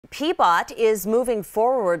PBOT is moving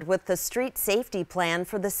forward with the street safety plan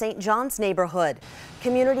for the St. John's neighborhood.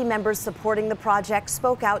 Community members supporting the project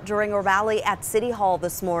spoke out during a rally at City Hall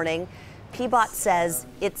this morning. PBOT says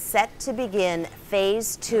it's set to begin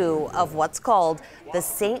phase 2 of what's called the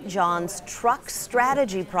St. John's Truck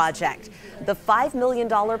Strategy Project. The $5 million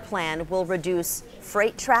plan will reduce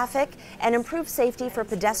freight traffic and improve safety for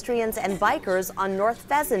pedestrians and bikers on North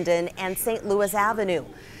Fessenden and St. Louis Avenue.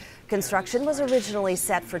 Construction was originally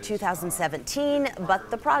set for 2017, but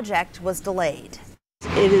the project was delayed.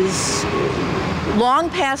 It is long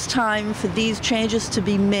past time for these changes to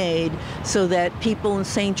be made so that people in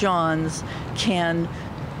St. John's can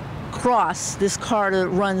cross this corridor that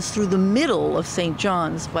runs through the middle of St.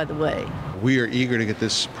 John's, by the way. We are eager to get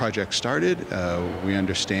this project started. We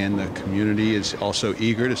understand the community is also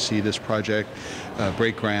eager to see this project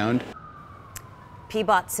break ground.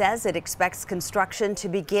 PBOT says it expects construction to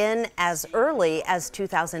begin as early as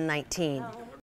 2019.